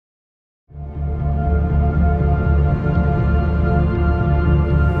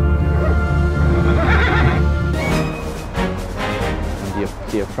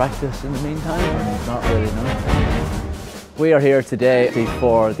practice in the meantime? Not really, no. We are here today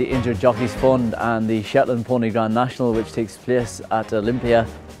for the Injured Jockeys Fund and the Shetland Pony Grand National, which takes place at Olympia.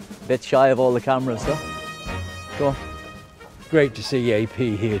 Bit shy of all the cameras, so go on. Great to see AP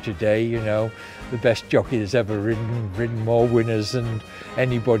here today, you know, the best jockey that's ever ridden more winners than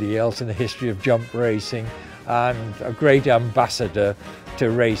anybody else in the history of jump racing, and a great ambassador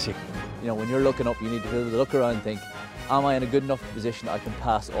to racing. You know, when you're looking up, you need to be able to look around and think, am I in a good enough position that I can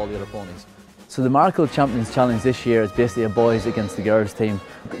pass all the other ponies? So the Markle Champions Challenge this year is basically a boys against the girls team.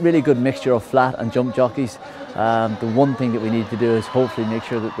 Really good mixture of flat and jump jockeys. The one thing that we need to do is hopefully make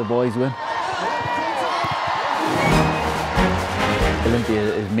sure that the boys win. Olympia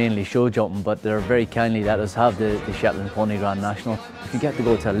is mainly show jumping, but they're very kindly let us have the Shetland Pony Grand National. If you get to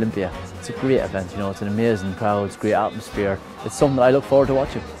go to Olympia, it's a great event, you know, it's an amazing crowd, it's a great atmosphere. It's something that I look forward to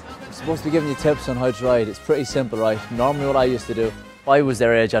watching. I'm supposed to be giving you tips on how to ride. It's pretty simple, right? Normally what I used to do, if I was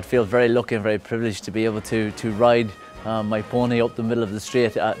their age, I'd feel very lucky and very privileged to be able to ride my pony up the middle of the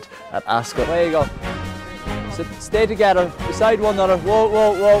straight at Ascot. There you go. So stay together, beside one another. Whoa,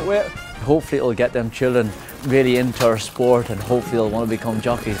 whoa, whoa, wait. Hopefully it'll get them children really into our sport, and hopefully they'll want to become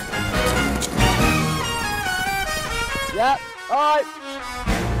jockeys. Yeah, all right.